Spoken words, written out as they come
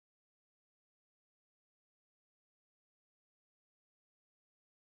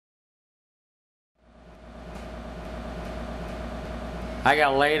I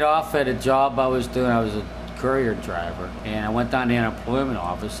got laid off at a job I was doing. I was a courier driver, and I went down to the unemployment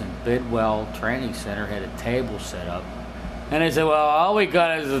office, and Bidwell Training Center had a table set up. And they said, well, all we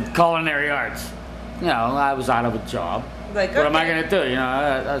got is the culinary arts. You know, I was out of a job. Like, what am I going to do? You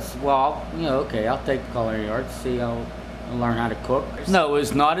know, that's, well, you know, okay, I'll take the culinary arts, see how, I'll learn how to cook. No, it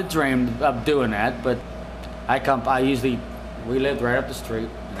was not a dream of doing that, but we lived right up the street,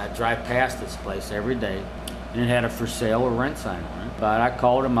 and I drive past this place every day, and it had a for sale or rent sign on it. But I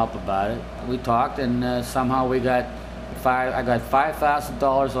called him up about it. We talked, and somehow I got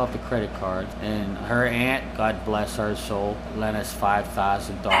 $5,000 off the credit card, and her aunt, God bless her soul, lent us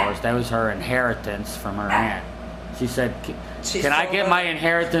 $5,000. That was her inheritance from her aunt. She said, can I get my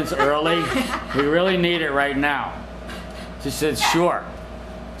inheritance early? We really need it right now. She said, sure.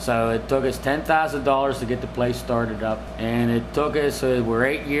 So it took us $10,000 to get the place started up, and it took us, we're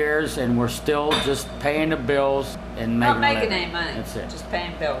 8 years, and we're still just paying the bills and not making any money. That's it. Just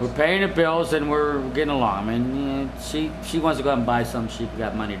paying bills. We're paying the bills, and we're getting along. I mean, she wants to go out and buy something, she's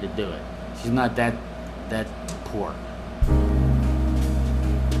got money to do it. She's not that poor.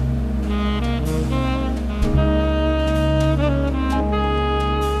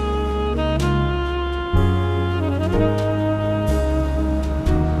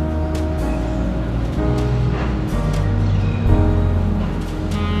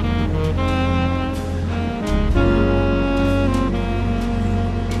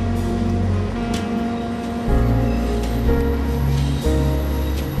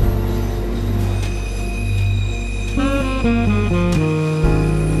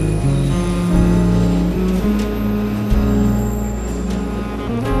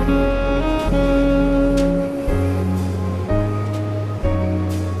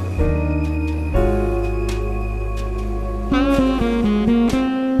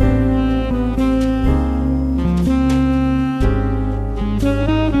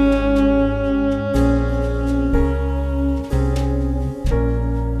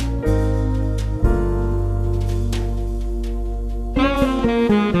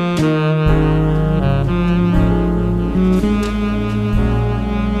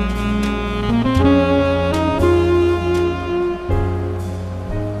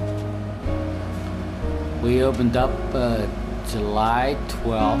 We opened up July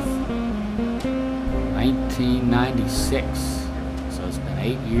 12th, 1996. So it's been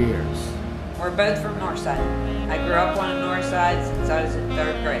 8 years. We're both from Northside. I grew up on the Northside since I was in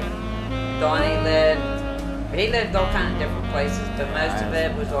 3rd grade. Donnie lived all kind of different places, but most of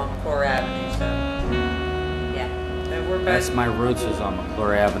it was on McClure Avenue. So yeah, so we're both. That's my roots is on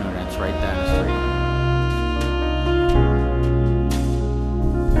McClure Avenue. That's right down the street.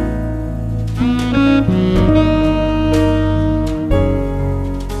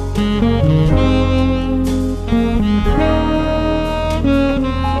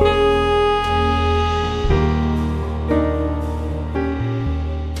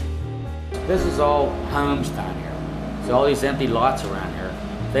 This is all homes down here. So all these empty lots around here,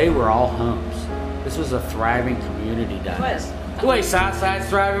 they were all homes. This was a thriving community down here. The way Southside's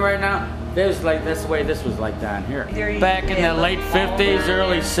thriving right now, that's the way this was like down here. Back in the late 50s,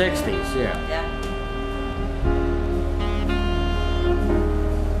 early 60s, yeah.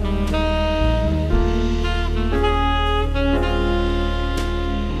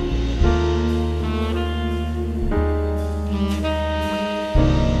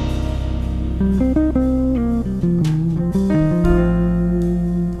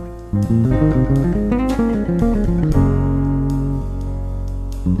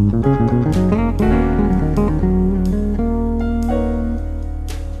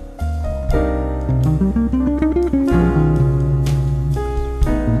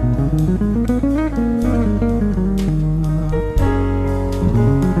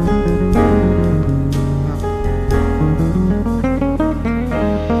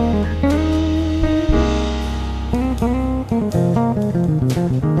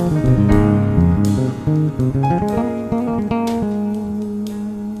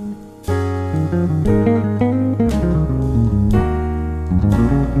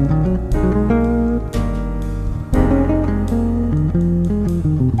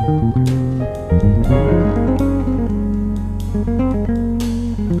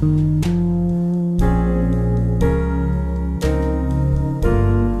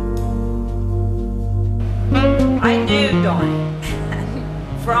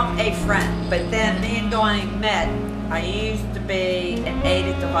 From a friend, but then me and Donnie met. I used to be an aide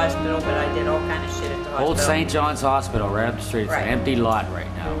at the hospital, but I did all kind of shit at the hospital. Old St. John's Hospital, right up the street. It's right. An empty lot right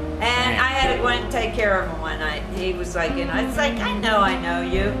now. And I had to go in and take care of him one night. He was like, you know, it's like, I know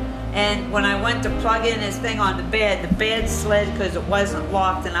you. And when I went to plug in his thing on the bed slid because it wasn't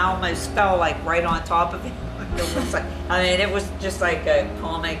locked, and I almost fell like right on top of it. It was like, I mean, it was just like a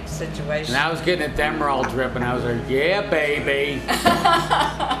comic situation. And I was getting a Demerol drip, and I was like, yeah, baby.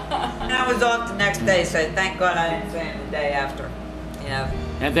 And I was off the next day, so thank God I didn't see him the day after. You know.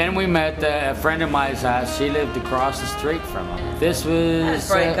 And then we met a friend of mine's house. She lived across the street from him. This was That was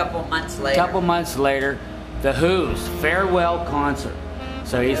probably a couple months later. A couple months later, the Who's farewell concert.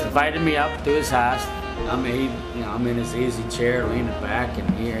 So he's invited me up to his house. I'm in his easy chair, leaning back, and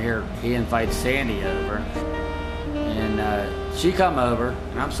he invites Sandy over. And she come over,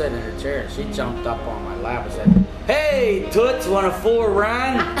 and I'm sitting in her chair, and she jumped up on my lap and said, "Hey, Toots, want a full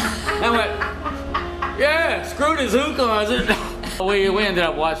run?" I went, "Yeah, screw this Who concert." We ended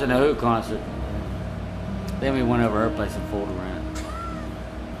up watching the Who concert. Then we went over her place and fooled around.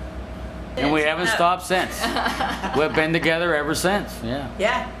 And we haven't stopped since. We've been together ever since. Yeah.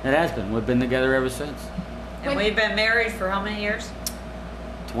 Yeah. It has been. We've been together ever since. And we've been married for how many years?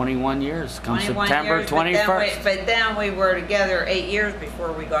 21 years. Come 21 September years, 21st. But then we were together 8 years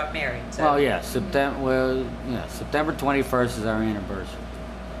before we got married. So. Well, yeah. September 21st is our anniversary.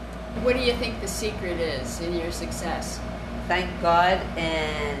 What do you think the secret is in your success? Thank God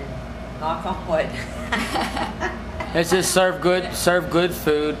and knock on wood. It's just serve good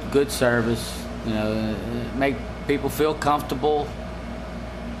food, good service. You know, make people feel comfortable,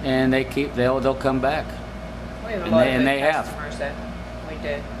 and they'll come back. We have a lot of good they have. customers, though. We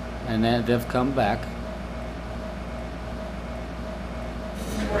do. And they've come back.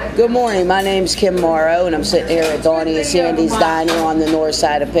 Good morning. My name's Kim Morrow, and I'm sitting here at Donnie and Sandy's Diner on the north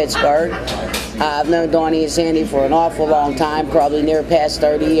side of Pittsburgh. I've known Donnie and Sandy for an awful long time, probably near past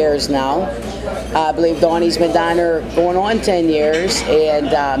 30 years now. I believe Donnie's been diner going on 10 years,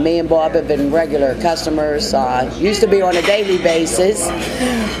 and me and Bob have been regular customers. Used to be on a daily basis,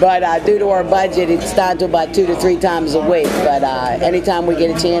 but due to our budget, it's down to about 2 to 3 times a week. But anytime we get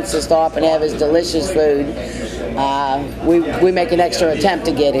a chance to stop and have his delicious food, we make an extra attempt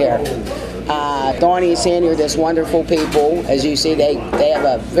to get here. Donnie and Sandy are just wonderful people. As you see, they have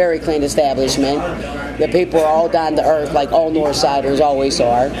a very clean establishment. The people are all down to earth, like all Northsiders always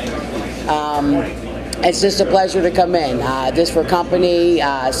are. It's just a pleasure to come in. Just for company,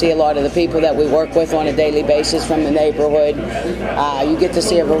 see a lot of the people that we work with on a daily basis from the neighborhood. You get to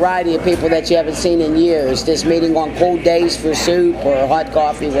see a variety of people that you haven't seen in years, just meeting on cold days for soup or hot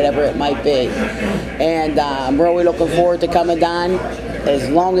coffee, whatever it might be. And I'm really looking forward to coming down, as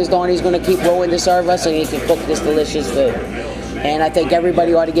long as Donnie's going to keep willing to serve us and he can cook this delicious food. And I think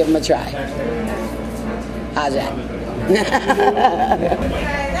everybody ought to give him a try. How's that?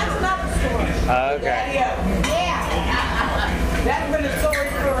 Okay. Yeah. That's been a story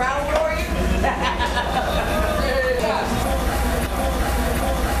for how for you?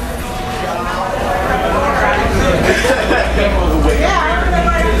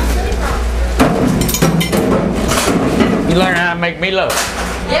 You learn how to make meatloaf.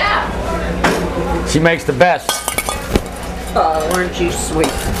 Yeah. She makes the best. Oh, weren't you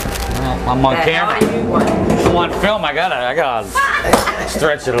sweet? Well, I'm on camera. I'm on film. I gotta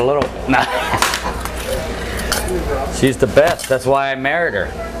stretch it a little. Nah. She's the best. That's why I married her.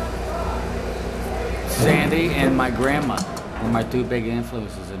 Sandy and my grandmother were my two big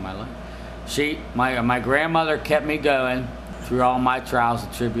influences in my life. My grandmother kept me going through all my trials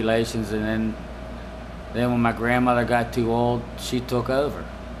and tribulations, and then when my grandmother got too old, she took over.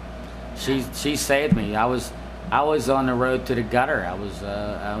 She saved me. I was on the road to the gutter. I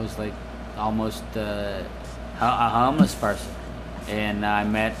was like almost a homeless person, and I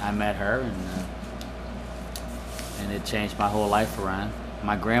met her, and it changed my whole life around.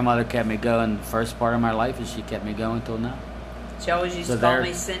 My grandmother kept me going the first part of my life, and she kept me going till now. She always used to call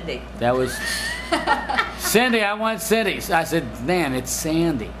me Cindy. That was Cindy. I want Cindy. I said, "Man, it's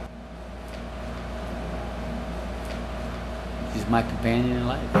Sandy." She's my companion in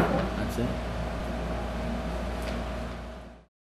life. That's it.